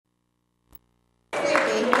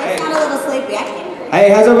Hey,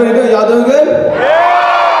 how's everybody doing? Y'all doing good?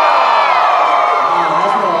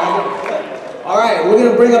 All right, we're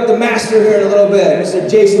gonna bring up the master here in a little bit, Mr.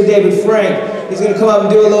 Jason David Frank. He's gonna come up and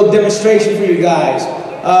do a little demonstration for you guys.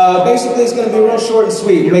 Basically, it's gonna be real short and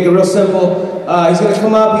sweet. We'll make it real simple. He's gonna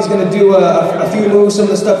come up, he's gonna do a few moves, some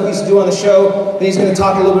of the stuff we used to do on the show. Then he's gonna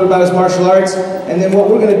talk a little bit about his martial arts. And then what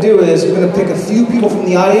we're gonna do is we're gonna pick a few people from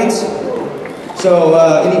the audience. So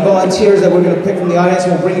any volunteers that we're going to pick from the audience,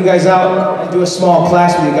 we'll bring you guys out and do a small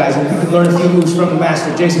class with you guys, and you can learn a few moves from the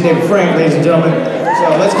master, Jason David Frank, ladies and gentlemen. So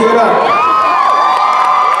let's give it up.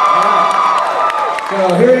 All right.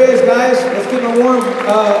 So here it is, guys. Let's give him a warm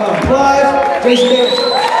applause. Jason David.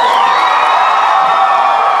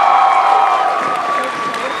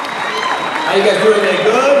 How you guys doing today?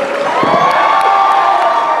 Good?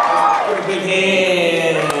 Give a big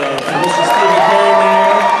hand. Mr. Stephen Carey, man.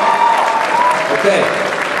 Okay,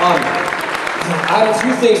 I have a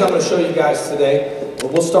few things I'm going to show you guys today.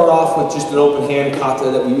 We'll start off with just an open hand kata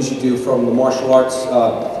that we usually do from the martial arts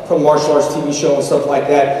TV show and stuff like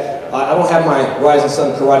that. I don't have my Rising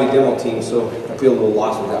Sun Karate demo team, so I feel a little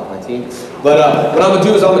lost without my team. But what I'm going to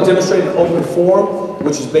do is I'm going to demonstrate an open form,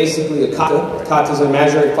 which is basically a kata. Kata is an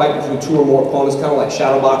imaginary fight between two or more opponents, kind of like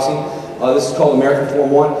shadow boxing. This is called American Form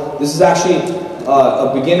 1. This is actually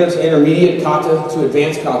a beginner to intermediate kata to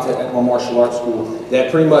advanced kata at my martial arts school that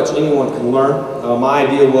pretty much anyone can learn. My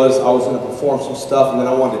idea was I was going to perform some stuff, and then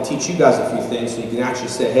I wanted to teach you guys a few things so you can actually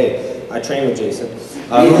say, hey, I trained with Jason.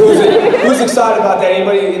 Who's excited about that?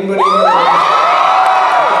 Anybody?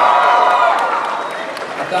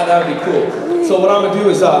 I thought that would be cool. So what I'm going to do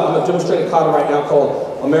is I'm going to demonstrate a kata right now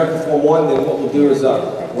called American Form 1. Then what we'll do is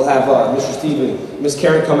we'll have Mr. Steve and Miss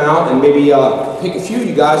Karen come out and maybe pick a few of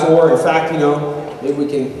you guys, or in fact, you know, maybe we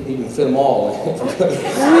can even fit them all. Okay.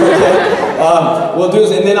 We'll do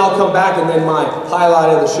this, and then I'll come back, and then my highlight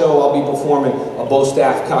of the show, I'll be performing a bow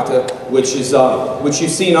staff kata, which is which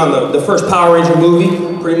you've seen on the first Power Ranger movie.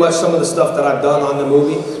 Pretty much some of the stuff that I've done on the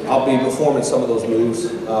movie, I'll be performing some of those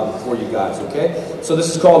moves for you guys. Okay. So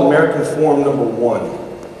this is called American Form number 1.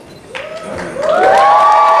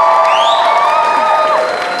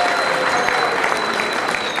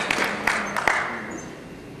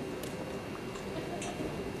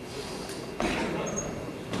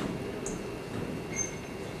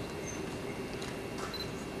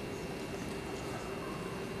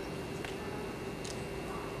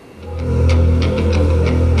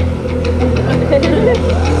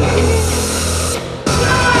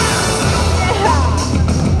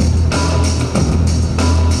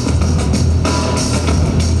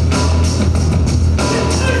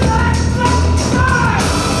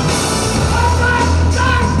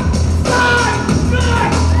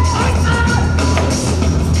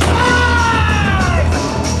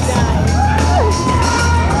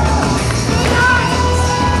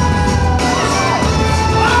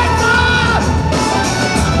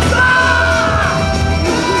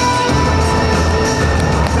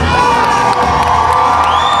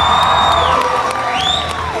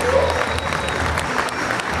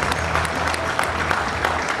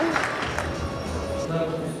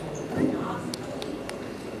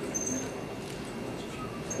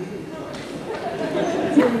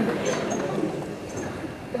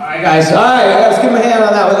 All right, let's give him a hand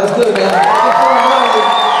on that one. That was good, man.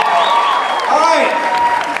 All right,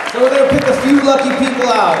 so we're going to pick a few lucky people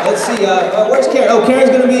out. Let's see, where's Karen? Oh, Karen's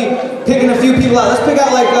going to be picking a few people out. Let's pick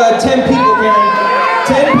out like 10 people, Karen.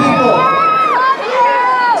 10 people.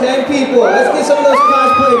 10 people. Let's get some of those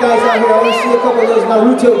cosplay guys out here. I want to see a couple of those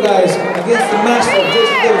Naruto guys against the master,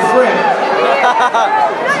 Jason David Frank.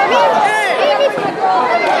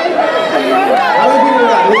 How many people we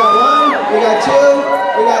got? We got 1, we got 2.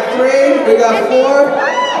 We got 3, we got 4,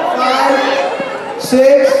 5,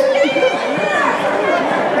 6.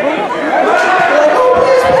 Oh,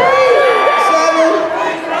 please, 7,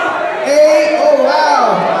 8. Oh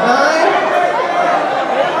wow, 9.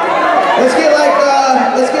 Let's get like oh,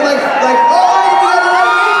 we got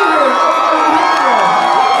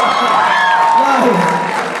the right here.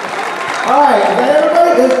 All right, is that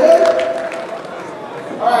everybody? That's good.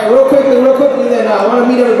 All right, real quickly. Then I want to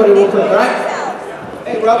meet everybody real quick. All right.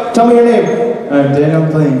 Hey, Rob, tell me your name. I'm Daniel,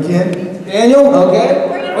 playing Ken. Daniel?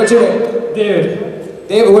 Okay. What's your name? David.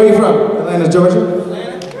 David, where are you from? Atlanta, Georgia.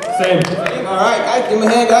 Atlanta? Same. All right, guys, give me a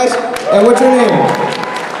hand, guys. And what's your name?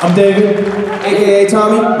 I'm David. AKA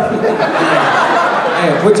Tommy? Hey,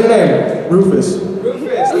 what's your name? Rufus.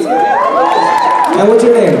 Rufus. And what's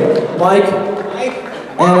your name? Mike. Mike.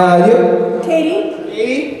 And you? Katie.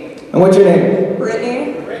 Katie. And what's your name?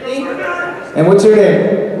 Brittany. Brittany. And what's your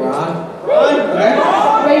name? Ron. Ron. Okay.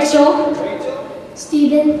 Rachel. Rachel.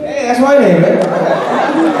 Steven. Hey, that's my name, man.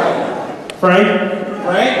 Frank.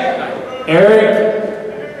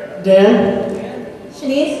 Eric. Dan.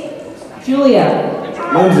 Shanice. Julia.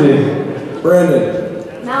 Lindsay.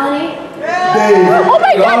 Brandon. Melanie. Dave. Oh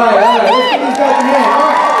my God! All right. Let's get these guys in here. All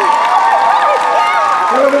right.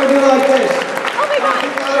 What we're going to do like this. Oh my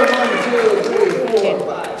God! 1, 2, 3, 4,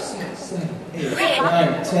 5, 6, 7, 8,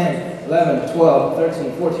 9, 10, 11, 12,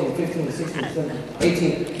 13, 14, 15, 16, 17,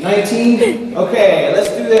 18, 19. Okay, let's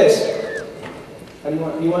do this. How do you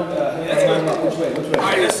want, which way? All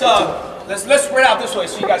right, let's spread out this way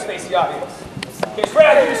so you guys face the audience. Okay, spread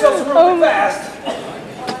out, give yourself some room really fast.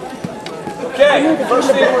 Okay,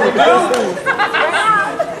 first thing we're gonna do.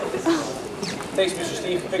 Thanks, Mr.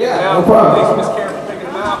 Steve, for picking them out. No problem. Thanks, Miss Karen, for picking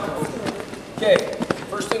them out. Okay,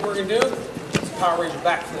 first thing we're gonna do is a Power Ranger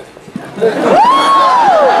backflip.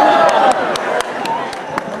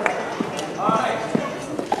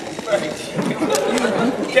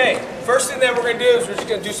 Okay, first thing that we're going to do is we're just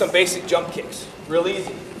going to do some basic jump kicks. Real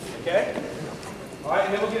easy. Okay? Alright,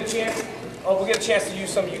 and then we'll get a chance. Oh, we'll get a chance to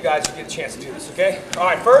use some of you guys to get a chance to do this, okay?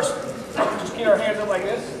 Alright, first, just get our hands up like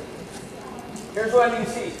this. Here's what I need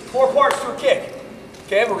to see. 4 parts to a kick.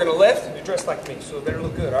 Okay, we're going to lift, and you're dressed like me, so it better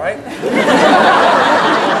look good, alright?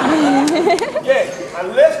 Okay, I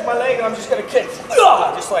lift my leg and I'm just going to kick.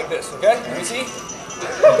 Just like this, okay? Let me see.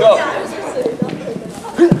 Go.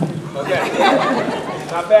 Okay.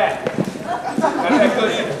 Not bad. Not that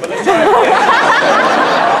good either, but let's try it again.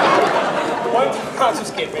 One time, I'm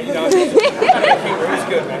just kidding, man. You know, it's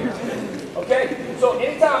good, man. Okay, so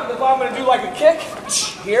anytime if I'm going to do like a kick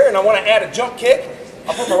here and I want to add a jump kick,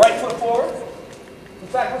 I'll put my right foot forward. In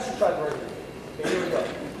fact, let's just try the right foot. Okay, here we go.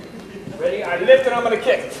 Ready? I lift and I'm going to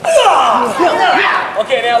kick.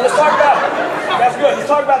 Okay, now let's talk about, that's good. Let's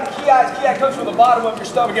talk about the ki. The ki comes from the bottom of your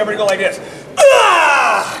stomach. Everybody go like this.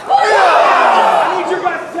 I need you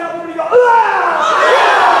guys to tell me to go.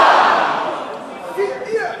 Here,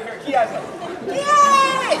 ki. You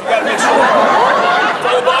gotta make sure.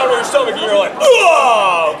 From the bottom of your stomach, you're like,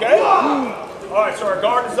 okay? Alright, so our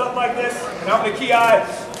guard is up like this, and I'm gonna ki.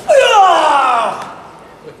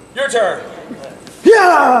 Your turn.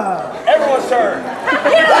 Yeah! Everyone's turn.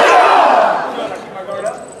 Yeah! Good, I keep my guard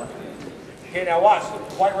up. Okay, now watch. The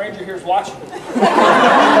White Ranger here is watching. Watching.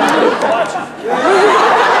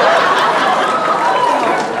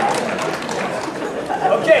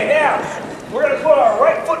 Okay, now, we're going to put our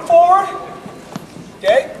right foot forward.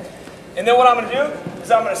 Okay? And then what I'm going to do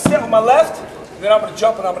is I'm going to step with my left, and then I'm going to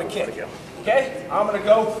jump and I'm going to kick. Okay? I'm going to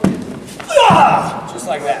go just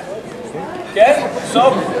like that. Okay?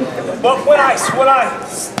 So, but when I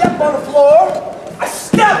step on the floor, I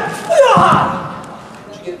step.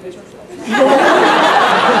 Did you get a picture?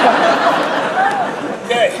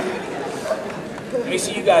 Okay. Let me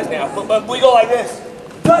see you guys now. But we go like this.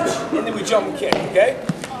 Touch, and then we jump and kick. Okay?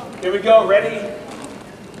 Here we go. Ready?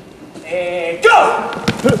 And go!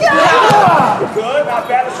 Yeah! Good. Not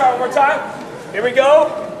bad. Let's try one more time. Here we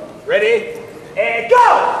go. Ready? And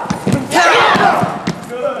go! Yeah!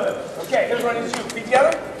 Good. Okay, here's what I need you to do. Feet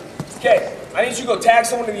together. Okay, I need you to go tag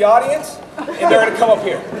someone in the audience, and they're going to come up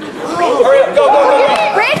here. Hurry up, go, go, go, go.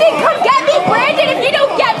 Brandon, come get me! Brandon, if you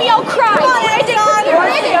don't get me, I'll cry! Brandon!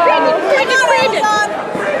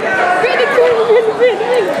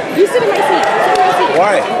 You sit in my seat.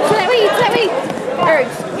 Why? So that way, or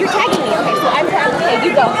you're tagging me. Okay, so I'm tagging you. Okay,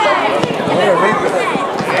 you go.